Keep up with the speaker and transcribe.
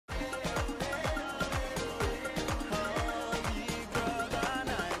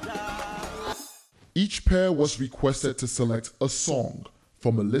Each pair was requested to select a song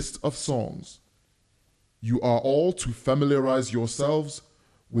from a list of songs. You are all to familiarize yourselves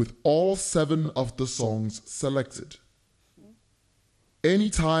with all 7 of the songs selected.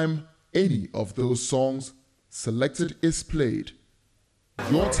 Anytime any of those songs selected is played,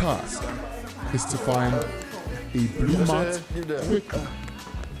 your task is to find a blue mat quickly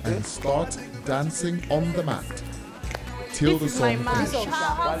and start dancing on the mat till the song finishes.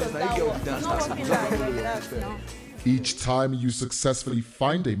 Each time you successfully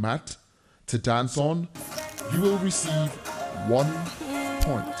find a mat to dance on, you will receive 1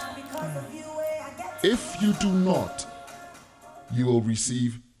 point. If you do not, you will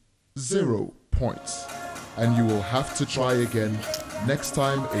receive 0 points, and you will have to try again next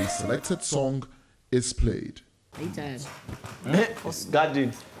time a selected song is played.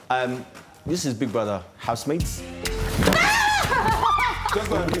 Guardian, this is Big Brother, Housemates. If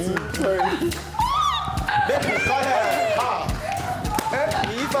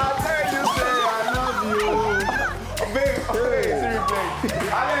I tell you, say I love you. Babe,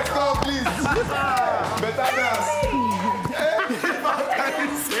 Alex, come please. Better dance. If I tell you,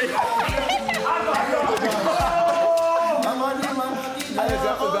 say I love you. Alex, you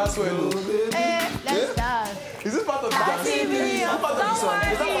have to dance well. Let's dance. Is this part of the dance? That's it, What part of the song?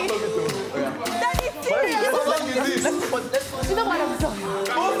 Is that part of it though? Yeah. That is serious. What song is this? You know what I'm talking about?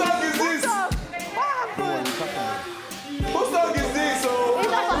 What song is this? What happened? What song is this?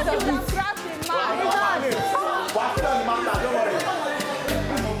 It's not part of it. Scrapping, man.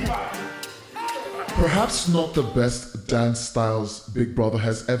 Perhaps not the best dance styles Big Brother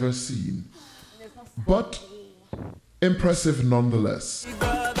has ever seen, but impressive nonetheless.